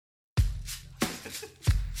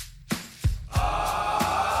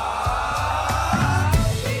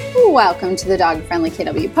Welcome to the Dog Friendly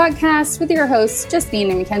KW podcast with your hosts, Justine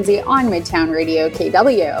and Mackenzie on Midtown Radio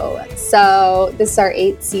KW. So this is our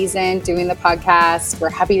 8th season doing the podcast. We're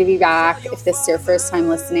happy to be back. If this is your first time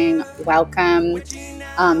listening, welcome.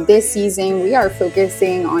 This season, we are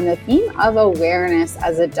focusing on the theme of awareness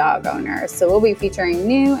as a dog owner. So we'll be featuring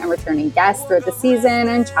new and returning guests throughout the season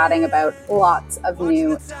and chatting about lots of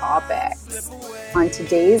new topics. On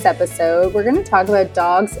today's episode, we're going to talk about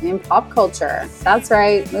dogs in pop culture. That's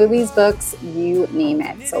right, movies, books, you name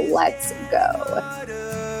it. So let's go.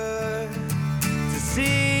 To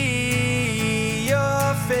see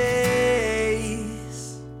your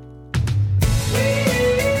face.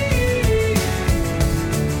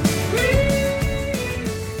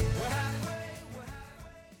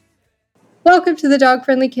 Welcome to the Dog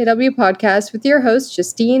Friendly KW podcast with your hosts,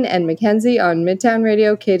 Justine and Mackenzie on Midtown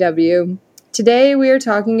Radio KW. Today we are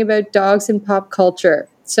talking about dogs in pop culture.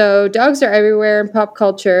 So dogs are everywhere in pop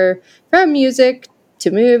culture, from music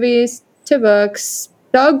to movies to books.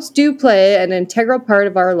 Dogs do play an integral part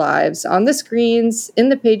of our lives on the screens, in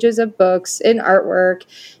the pages of books, in artwork,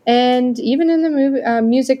 and even in the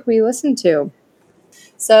music we listen to.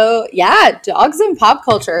 So yeah, dogs in pop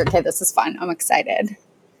culture. Okay, this is fun. I'm excited.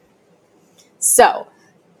 So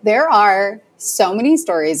there are so many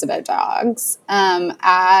stories about dogs.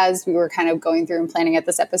 As we were kind of going through and planning at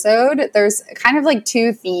this episode, there's kind of like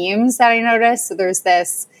two themes that I noticed. So there's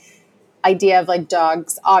this idea of like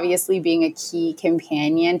dogs obviously being a key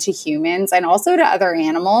companion to humans and also to other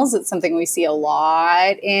animals. It's something we see a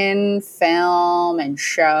lot in film and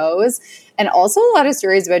shows, and also a lot of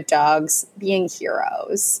stories about dogs being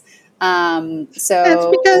heroes. So that's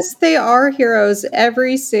because they are heroes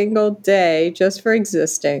every single day just for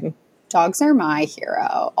existing. Dogs are my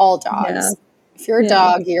hero. All dogs. Yeah. If you're a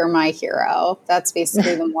dog, you're my hero. That's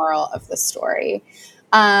basically the moral of the story.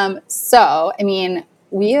 So, I mean,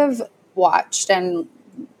 we have watched and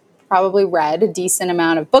probably read a decent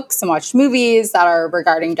amount of books and watched movies that are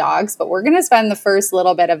regarding dogs, but we're going to spend the first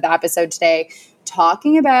little bit of the episode today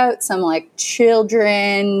talking about some like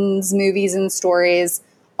children's movies and stories,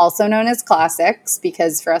 also known as classics,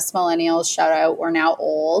 because for us millennials, shout out, we're now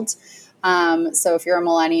old. So if you're a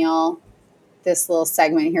millennial, this little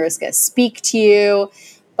segment here is going to speak to you.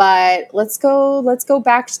 But let's go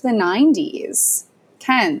back to the 90s.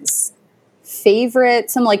 Ken's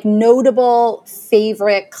favorite, some like notable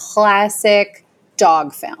favorite classic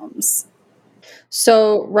dog films.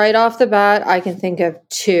 So right off the bat, I can think of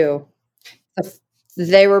two.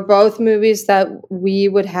 They were both movies that we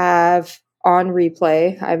would have on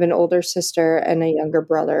replay. I have an older sister and a younger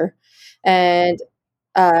brother. And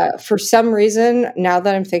for some reason, now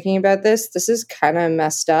that I'm thinking about this is kind of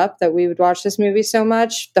messed up that we would watch this movie so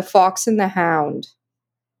much. The Fox and the Hound.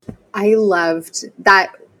 I loved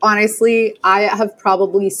that. Honestly, I have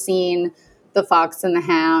probably seen The Fox and the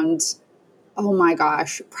Hound, oh my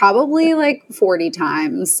gosh, probably like 40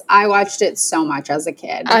 times. I watched it so much as a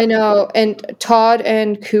kid. I know. And Todd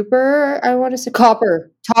and Cooper, I want to say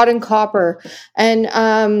Copper. Todd and Copper.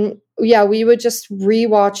 And yeah, we would just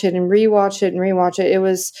rewatch it and rewatch it and rewatch it. It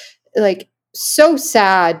was like so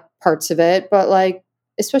sad parts of it, but like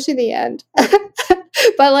especially the end.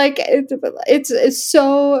 But like it's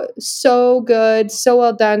so good, so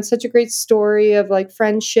well done, such a great story of like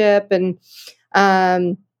friendship and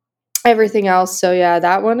everything else. So yeah,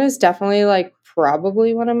 that one is definitely like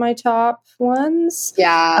probably one of my top ones.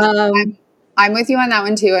 Yeah. I'm with you on that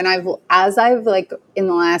one too. And I've like in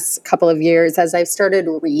the last couple of years, as I've started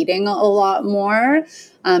reading a lot more,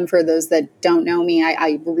 for those that don't know me,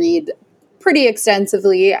 I read pretty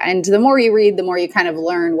extensively. And the more you read, the more you kind of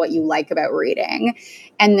learn what you like about reading.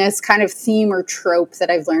 And this kind of theme or trope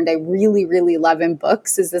that I've learned I really, really love in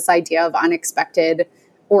books is this idea of unexpected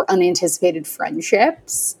or unanticipated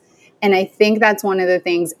friendships. And I think that's one of the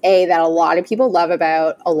things, that a lot of people love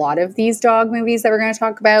about a lot of these dog movies that we're going to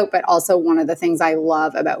talk about, but also one of the things I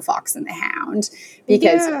love about Fox and the Hound,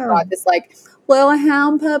 because you've got this like little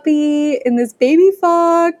hound puppy and this baby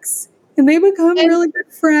fox, and they become really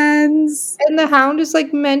good friends. And the hound is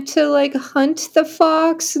like meant to like hunt the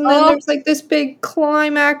fox, and then there's like this big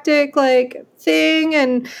climactic like thing,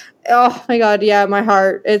 and oh my god, yeah, my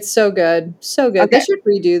heart. It's so good. So good. Okay. They should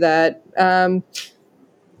redo that.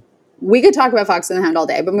 We could talk about Fox and the Hound all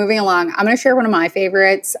day, but moving along, I'm going to share one of my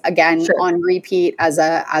favorites again on repeat as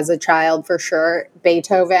a child for sure.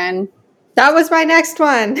 Beethoven. That was my next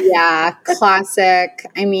one. Yeah, classic.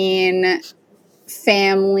 I mean,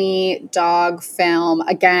 family dog film.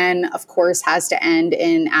 Again, of course, has to end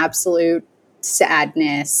in absolute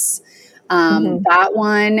sadness. That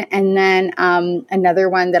one. And then another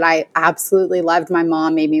one that I absolutely loved. My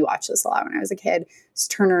mom made me watch this a lot when I was a kid. It's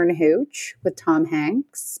Turner and Hooch with Tom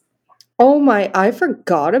Hanks. Oh my, I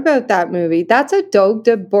forgot about that movie. That's a Dog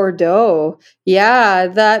de Bordeaux. Yeah,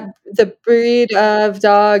 the breed of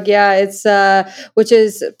dog. Yeah, it's which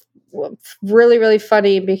is really, really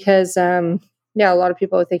funny because yeah, a lot of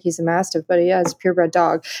people would think he's a mastiff, but he is a purebred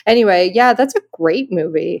dog. Anyway, yeah, that's a great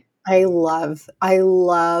movie. I love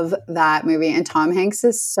that movie. And Tom Hanks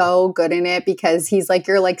is so good in it because he's like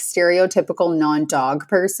your like stereotypical non-dog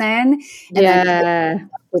person. And then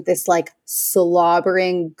with this like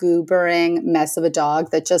slobbering, goobering mess of a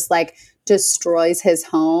dog that just like destroys his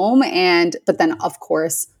home. But then of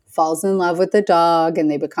course falls in love with the dog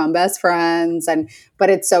and they become best friends.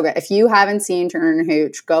 But it's so good. If you haven't seen Turner and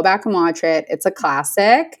Hooch, go back and watch it. It's a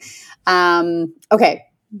classic. Okay.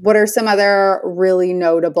 What are some other really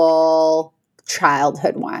notable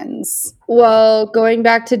childhood ones? Well, going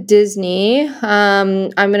back to Disney,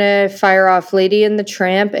 I'm going to fire off Lady and the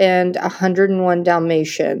Tramp and 101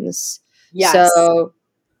 Dalmatians. Yes. So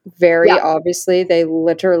very obviously, they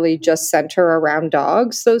literally just center around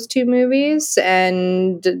dogs, those two movies,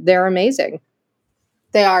 and they're amazing.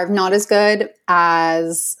 They are not as good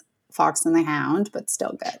as Fox and the Hound, but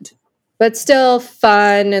still good. But still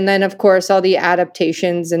fun. And then, of course, all the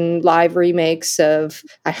adaptations and live remakes of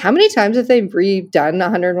how many times have they redone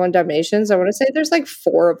 101 Dalmatians? I want to say there's like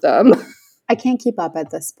 4 of them. I can't keep up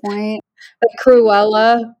at this point. Like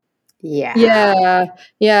Cruella. Yeah.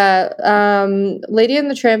 Lady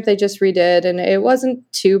and the Tramp they just redid, and it wasn't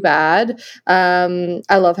too bad. I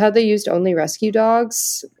love how they used only rescue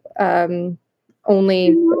dogs. Only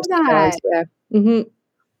rescue dogs. Yeah. Mm-hmm.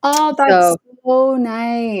 Oh, that's so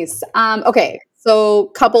nice. Okay, so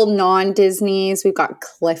couple non-Disneys. We've got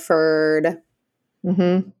Clifford.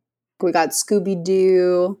 Mm-hmm. We got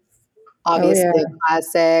Scooby-Doo. Obviously a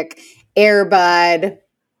classic. Air Bud.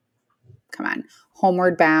 Come on.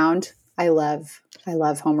 Homeward Bound. I love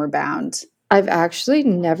Homeward Bound. I've actually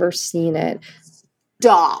never seen it.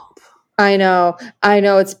 Stop. I know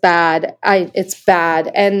it's bad. It's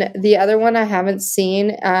bad. And the other one I haven't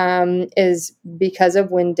seen is Because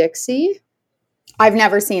of Winn-Dixie. I've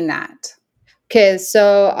never seen that. Okay,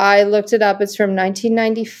 so I looked it up. It's from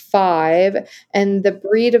 1995, and the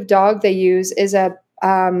breed of dog they use is a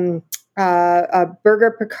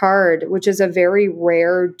Berger Picard, which is a very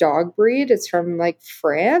rare dog breed. It's from like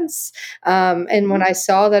France. And when I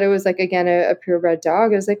saw that it was like, again, a purebred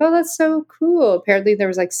dog, I was like, oh, that's so cool. Apparently there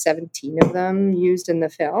was like 17 of them used in the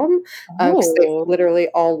film. Because they literally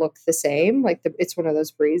all look the same. Like it's one of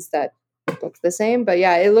those breeds that look the same. But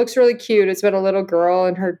yeah, it looks really cute. It's about a little girl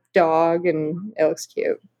and her dog, and it looks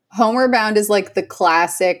cute. Homeward Bound is like the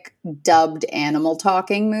classic dubbed animal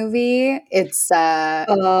talking movie. It's okay.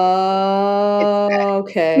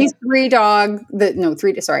 These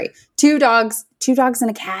two dogs and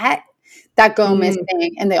a cat that go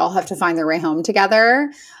missing, and they all have to find their way home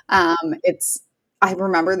together. I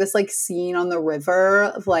remember this like scene on the river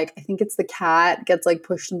of like, I think it's the cat gets like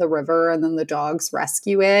pushed in the river and then the dogs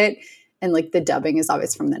rescue it. And like the dubbing is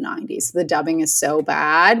always from the 90s. So the dubbing is so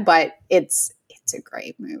bad, but it's a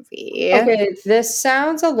great movie. Okay, this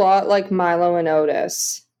sounds a lot like Milo and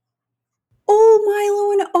Otis. Oh,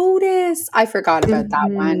 Milo and Otis. I forgot about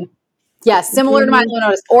that one. Yeah, similar to Milo and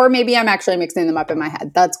Otis. Or maybe I'm actually mixing them up in my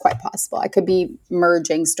head. That's quite possible. I could be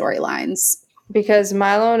merging storylines. Because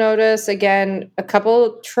Milo and Otis, again, a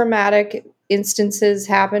couple traumatic instances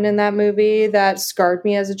happened in that movie that scarred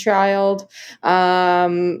me as a child.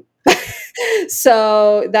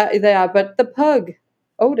 So but the pug,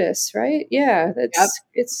 Otis, right? Yeah,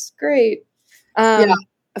 it's great. A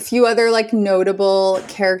few other like notable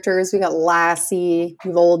characters. We got Lassie, we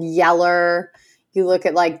have Old Yeller. You look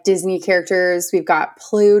at like Disney characters. We've got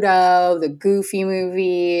Pluto, the Goofy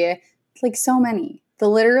movie, like so many. The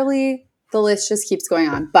list just keeps going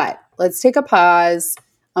on. But let's take a pause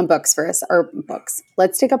on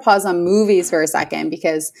Let's take a pause on movies for a second,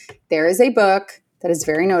 because there is a book that is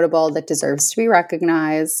very notable that deserves to be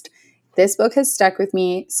recognized. This book has stuck with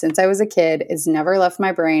me since I was a kid. It's never left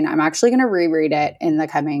my brain. I'm actually going to reread it in the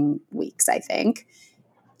coming weeks, I think.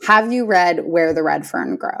 Have you read Where the Red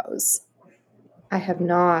Fern Grows? I have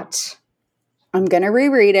not. I'm going to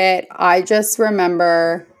reread it. I just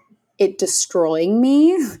remember it destroying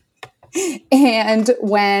me. And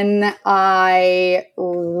when I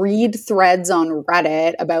read threads on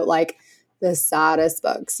Reddit about like the saddest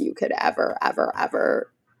books you could ever, ever,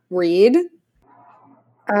 ever read.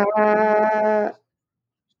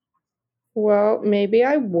 Well, maybe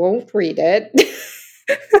I won't read it.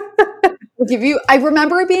 give you, I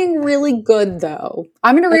remember it being really good though.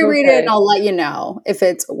 I'm going to reread it and I'll let you know if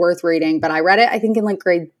it's worth reading. But I read it, I think in like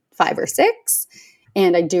grade 5 or 6.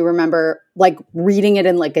 And I do remember like reading it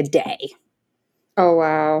in like a day. Oh,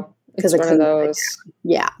 wow. It's one of those.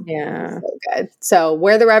 Yeah. Yeah. So good. So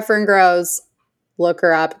Where the Red Fern Grows, look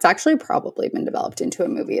her up. It's actually probably been developed into a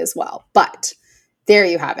movie as well. But there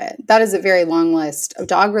you have it. That is a very long list of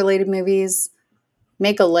dog-related movies.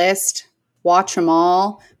 Make a list. Watch them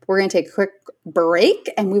all. We're going to take a quick break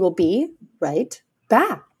and we will be right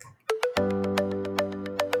back.